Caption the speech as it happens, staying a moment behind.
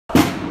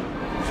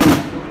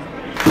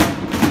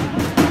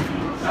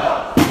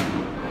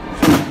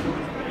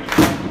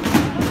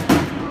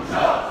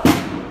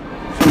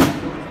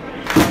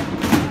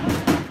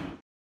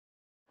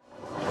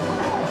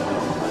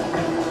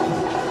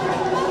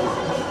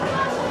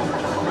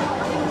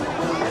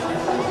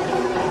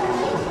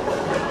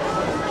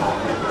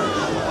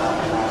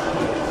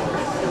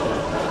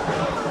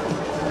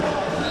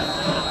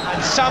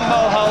Sam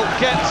Mulhull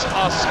gets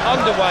us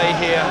underway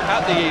here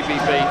at the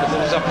EBB. The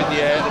ball's up in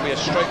the air. It'll be a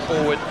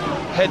straightforward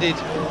headed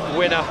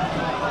winner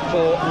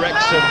for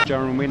Wrexham.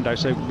 Durham window,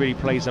 so really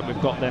pleased that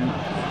we've got them.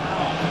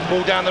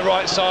 Ball down the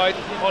right side.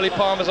 Ollie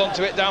Palmer's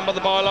onto it, down by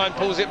the byline,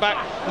 pulls it back.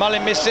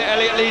 Mullin missed it.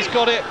 Elliot Lee's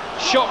got it.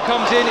 Shot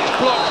comes in. It's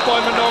blocked by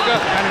Minoga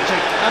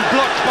and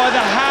blocked by the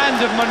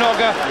hand of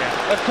Minoga,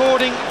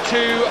 according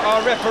to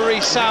our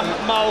referee Sam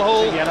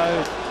Mulhull.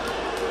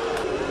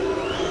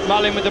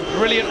 Mullin with a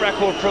brilliant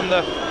record from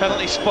the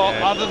penalty spot,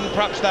 other than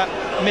perhaps that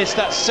miss,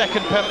 that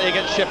second penalty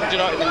against Sheffield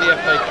United in the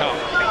FA Cup.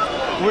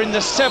 We're in the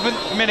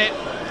 7th minute.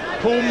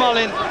 Paul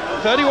Mullin,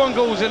 31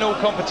 goals in all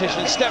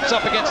competitions, steps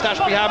up against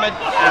Ashby Hammond.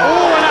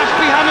 Oh, and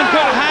Ashby Hammond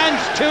got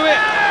hands to it,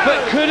 but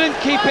couldn't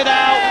keep it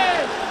out.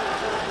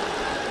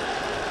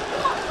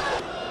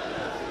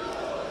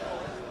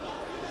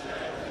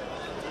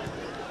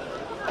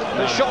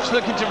 The shot's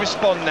looking to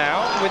respond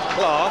now with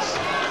class,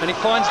 and he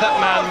finds that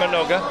man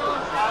Minoga,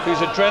 whose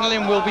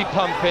adrenaline will be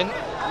pumping.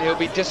 He'll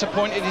be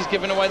disappointed he's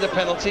given away the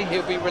penalty.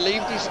 He'll be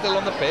relieved he's still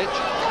on the pitch,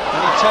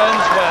 and he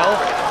turns well,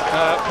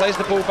 plays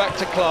the ball back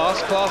to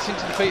Class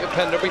into the feet of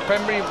Pendlebury.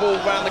 Pendlebury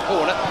ball round the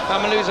corner.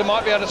 Amaluza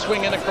might be able to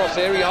swing in across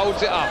here. He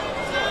holds it up.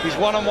 He's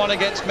one-on-one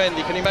against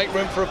Mendy. Can he make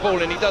room for a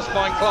ball? And he does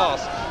find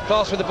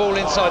Class with the ball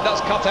inside. That's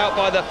cut out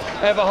by the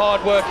ever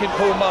hard-working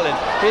Paul Mullin.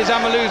 Here's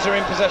Amaluza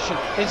in possession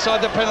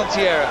inside the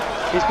penalty area.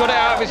 He's got it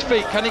out of his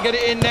feet. Can he get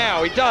it in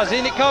now? He does.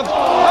 In it comes.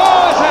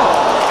 Oh, it's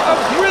a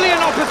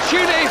brilliant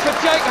opportunity for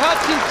Jake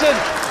Hutchinson.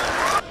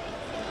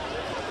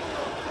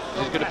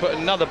 He's going to put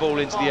another ball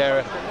into the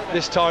area.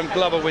 This time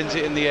Glover wins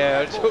it in the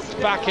air. It's hooked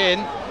back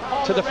in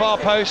to the far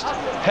post.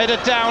 Header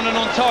down and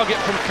on target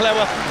from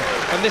Clewer.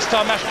 And this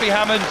time Ashby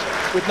Hammond,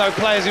 with no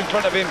players in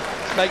front of him,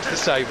 makes the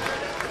save.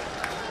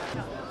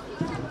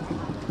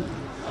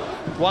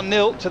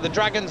 1-0 to the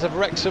Dragons of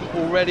Wrexham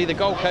already. The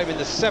goal came in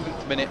the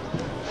 7th minute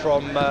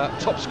from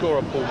top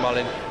scorer Paul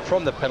Mullin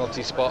from the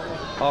penalty spot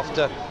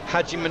after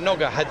Haji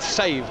Minoga had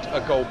saved a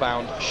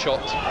goal-bound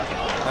shot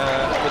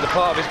with a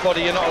part of his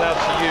body you're not allowed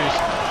to use.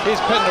 Here's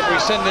Pendlebury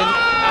sending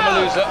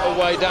Amaluza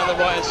away down the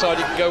right-hand side.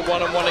 He can go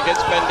one-on-one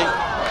against Mendy,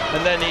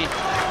 and then he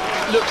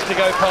looks to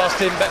go past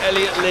him, but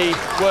Elliot Lee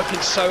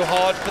working so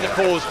hard for the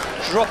cause,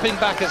 dropping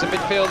back as a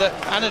midfielder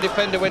and a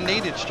defender when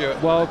needed,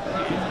 Stuart. Well,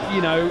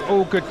 you know,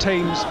 all good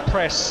teams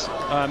press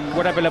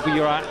whatever level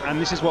you're at, and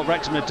this is what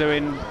Wrexham are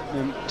doing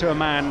to a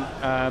man.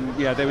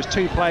 Yeah, there was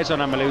 2 players on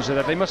Amaluza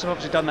that they must have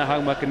obviously done their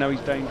homework and know he's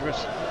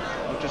dangerous.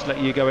 I'll just let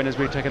you go in as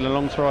we've taken a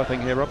long throw, I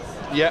think, here, Rob.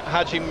 Yeah,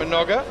 Haji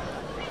Minoga,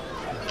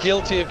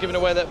 guilty of giving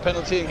away that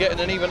penalty and getting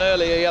an even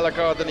earlier yellow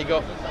card than he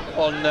got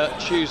on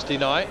Tuesday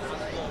night,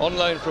 on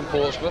loan from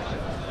Portsmouth,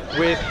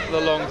 with the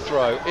long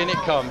throw. In it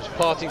comes.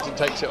 Partington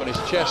takes it on his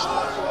chest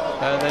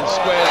and then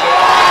squares it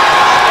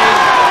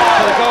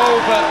into the goal,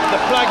 but the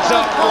flag's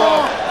up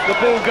for the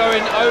ball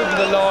going over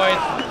the line.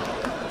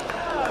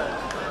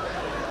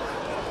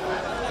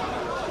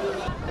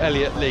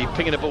 Elliot Lee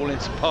pinging the ball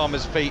into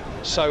Palmer's feet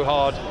so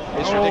hard,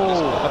 it's ridiculous.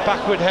 A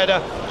backward header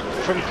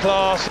from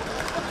Class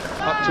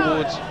up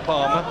towards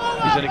Palmer.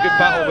 He's in a good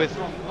battle with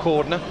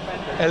Cordner.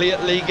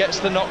 Elliot Lee gets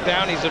the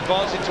knockdown. He's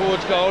advancing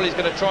towards goal. He's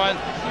going to try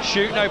and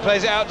shoot. No,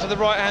 plays it out to the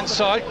right-hand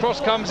side.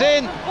 Cross comes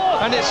in,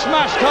 and it's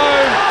smashed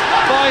home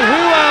by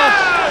who else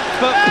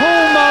but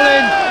Paul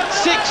Mullin.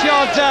 6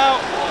 yards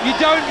out. You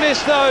don't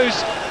miss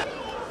those.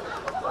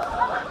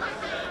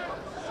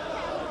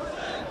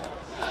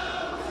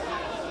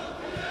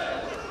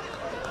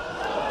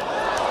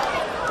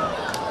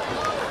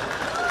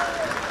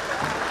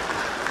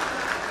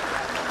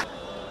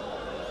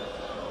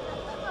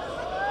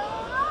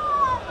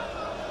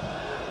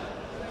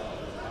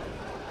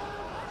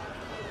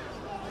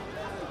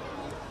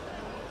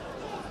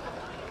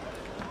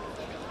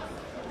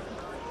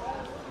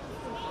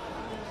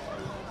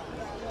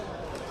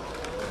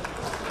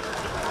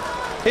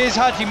 Here's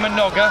Haji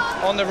Minoga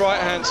on the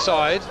right-hand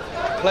side,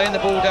 playing the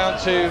ball down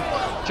to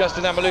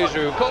Justin Amaluza,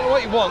 who got what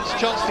he wants,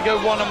 chance to go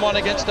one-on-one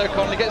against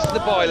O'Connell. He gets to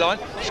the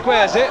byline,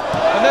 squares it,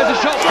 and there's a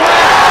shot square.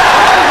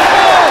 There's a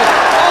goal!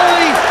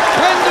 Oliver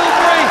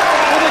Pendlebury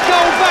with a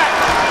goal back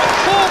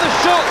for the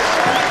shots.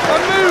 A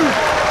move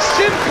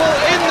simple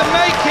in the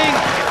making.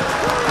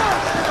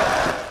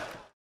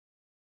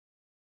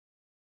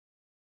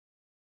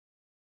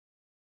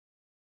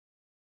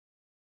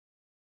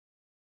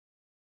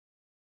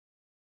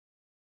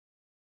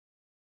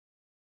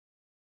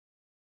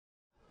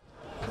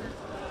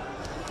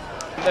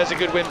 There's a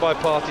good win by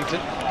Partington.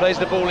 Plays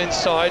the ball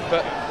inside,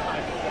 but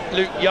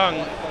Luke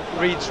Young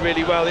reads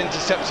really well,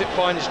 intercepts it,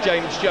 finds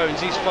James Jones.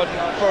 He's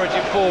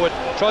foraging forward,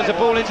 tries the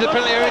ball into the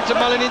penalty area, into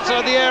Mullin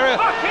inside the area.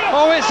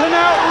 Oh, it's an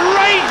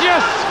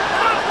outrageous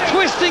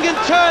twisting and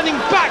turning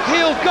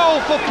backheel goal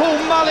for Paul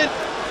Mullin.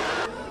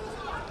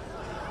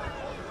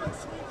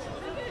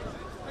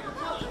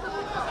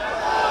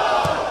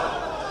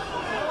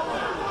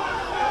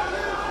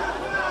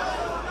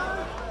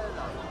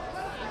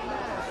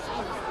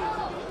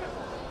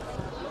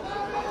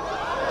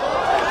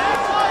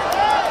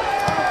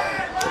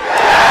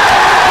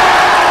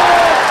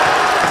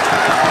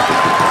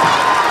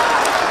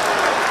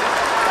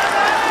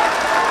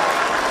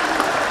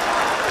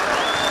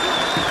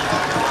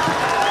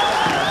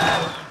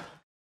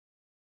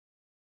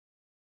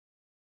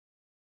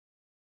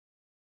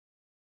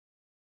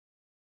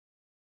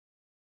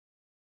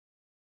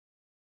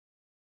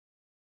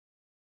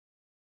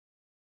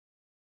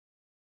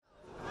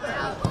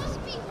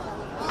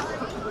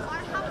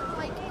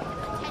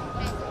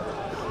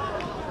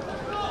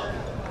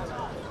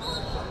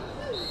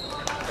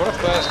 What a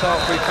first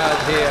half we've had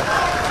here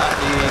at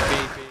the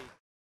EBB.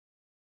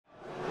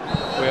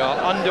 We are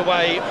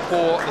underway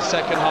for the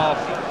second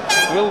half.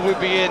 Will we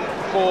be in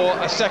for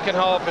a second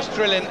half as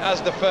thrilling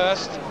as the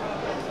first?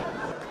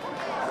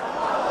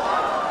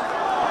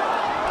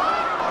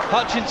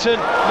 Hutchinson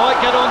might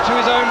get onto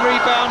his own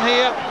rebound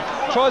here.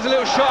 Tries a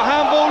little shot.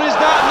 Handball is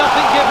that?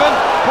 Nothing given.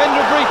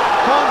 Pendlebury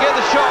can't get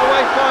the shot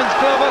away. Finds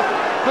Glover.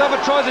 Glover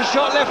tries a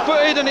shot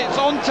left-footed and it's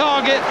on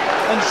target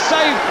and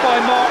saved by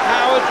Mark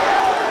Howard.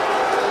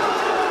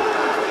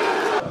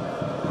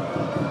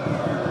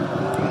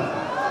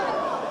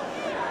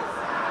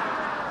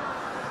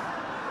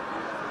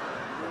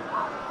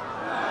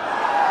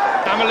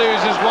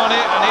 Amaluz's won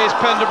it, and here's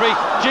Pendlebury,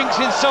 jinks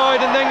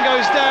inside and then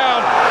goes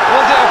down.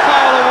 Was it a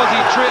foul or was he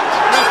tripped?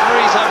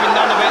 Referee's having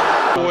none of it.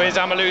 Oh, here's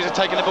Amaluza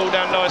taking the ball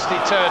down nicely,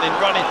 turning,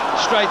 running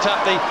straight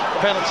up the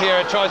penalty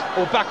area, tries,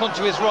 or back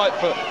onto his right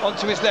foot,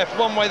 onto his left,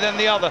 one way then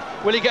the other.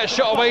 Will he get a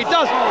shot away? He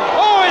does.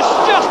 Oh, it's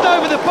just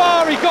over the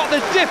bar. He got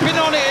the dip in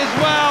on it as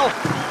well.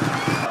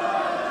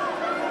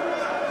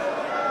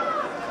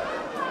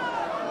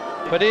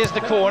 But here's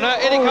the corner,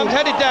 in it comes,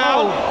 headed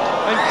down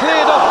and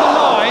cleared off the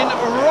line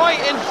right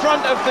in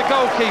front of the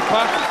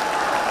goalkeeper.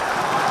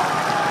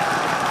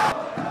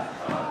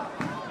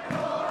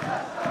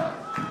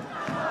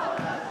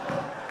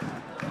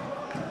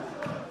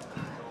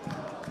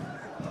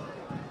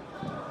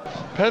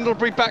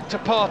 Pendlebury back to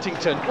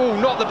Partington. Oh,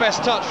 not the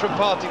best touch from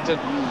Partington.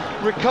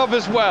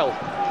 Recovers well.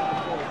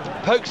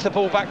 Pokes the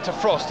ball back to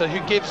Frost, who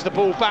gives the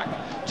ball back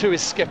to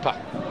his skipper.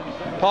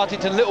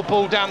 Partington, little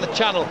ball down the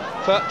channel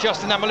for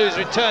Justin Amaluza.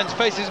 Returns,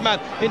 faces his man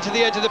into the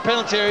edge of the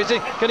penalty area. Is he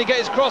going to get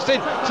his cross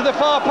in to the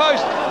far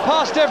post?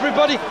 Past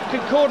everybody. Can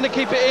Cordner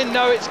keep it in?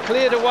 No, it's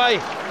cleared away.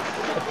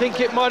 I think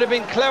it might have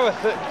been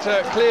Cleworth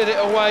that cleared it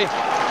away.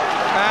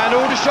 And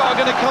Aldershot are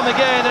going to come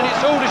again, and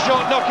it's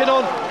Aldershot knocking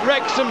on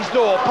Wrexham's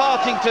door.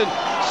 Partington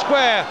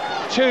square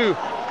to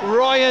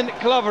Ryan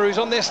Glover, who's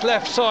on this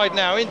left side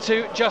now,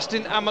 into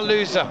Justin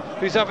Amaluza,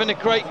 who's having a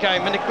great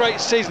game and a great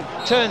season.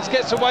 Turns,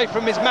 gets away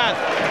from his man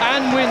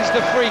and wins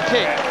the free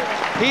kick.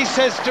 He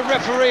says to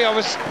referee, I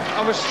was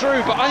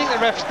through, but I think the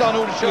ref's done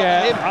Aldershot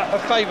and him a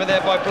favour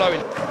there by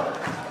blowing.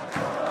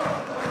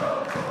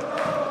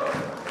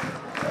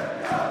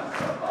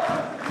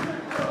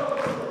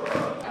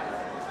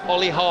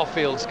 Ollie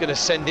Harfield's going to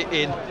send it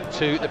in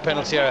to the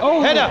penalty area.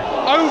 Oh. Header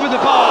over the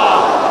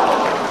bar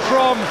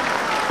from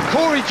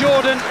Corey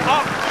Jordan,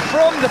 up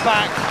from the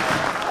back.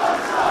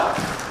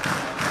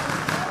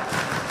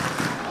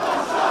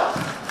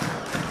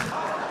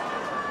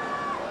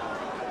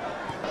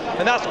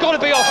 And that's got to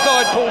be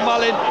offside, Paul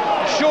Mullin.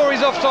 I'm sure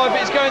he's offside, but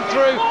he's going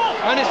through.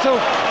 And it's a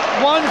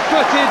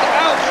one-footed,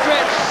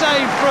 outstretched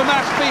save from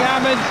Ashby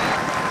Hammond.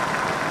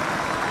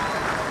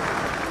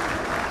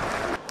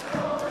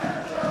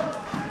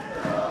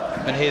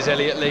 And here's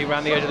Elliot Lee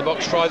round the edge of the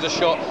box, tries a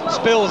shot,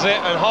 spills it,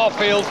 and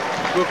Harfield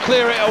will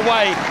clear it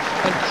away.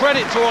 And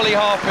credit to Ollie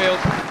Harfield.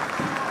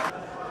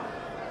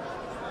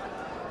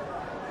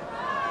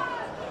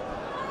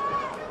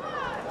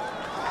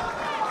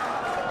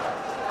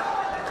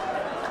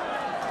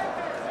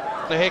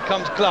 Now here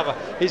comes Glover.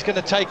 He's going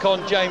to take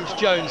on James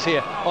Jones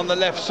here on the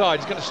left side.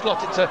 He's going to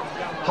slot it to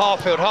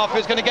Harfield.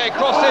 Harfield's going to get it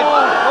across in.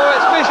 Oh,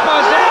 it's missed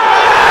by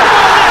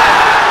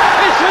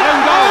It's an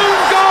own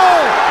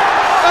goal!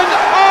 An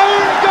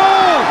own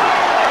goal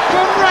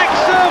from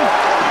Wrexham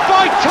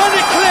by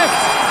Tunnicliffe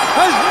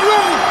has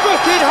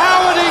wrong-footed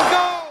Howard in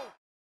goal.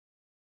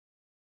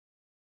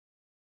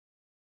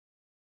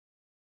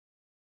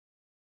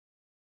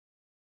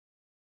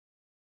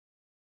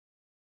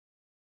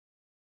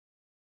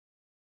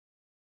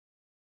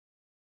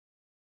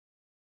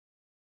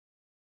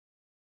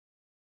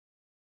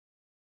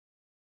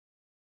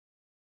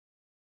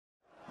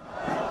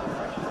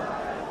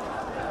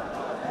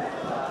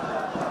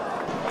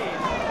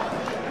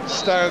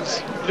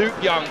 Stands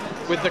Luke Young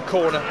with the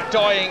corner,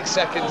 dying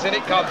seconds, in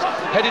it comes,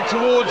 headed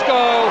towards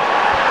goal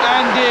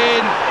and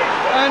in,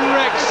 and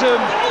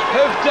Wrexham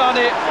have done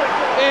it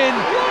in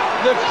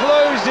the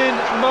closing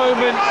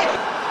moments.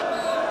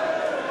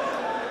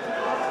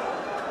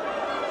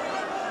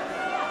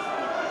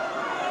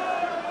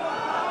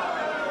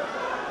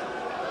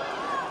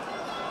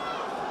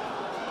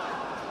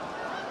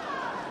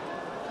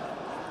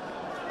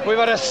 We've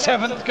had a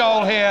 7th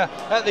goal here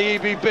at the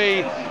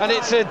EBB, and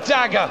it's a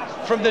dagger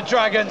from the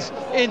Dragons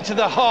into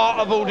the heart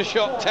of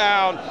Aldershot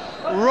town.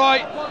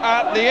 Right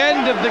at the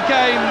end of the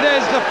game,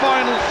 there's the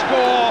final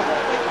score.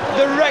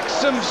 The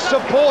Wrexham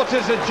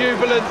supporters are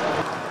jubilant.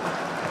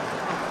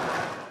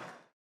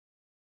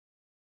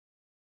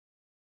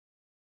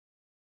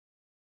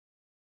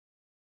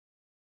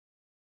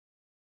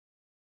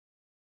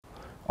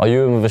 Are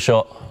you in with a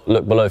shot?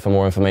 Look below for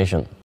more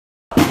information.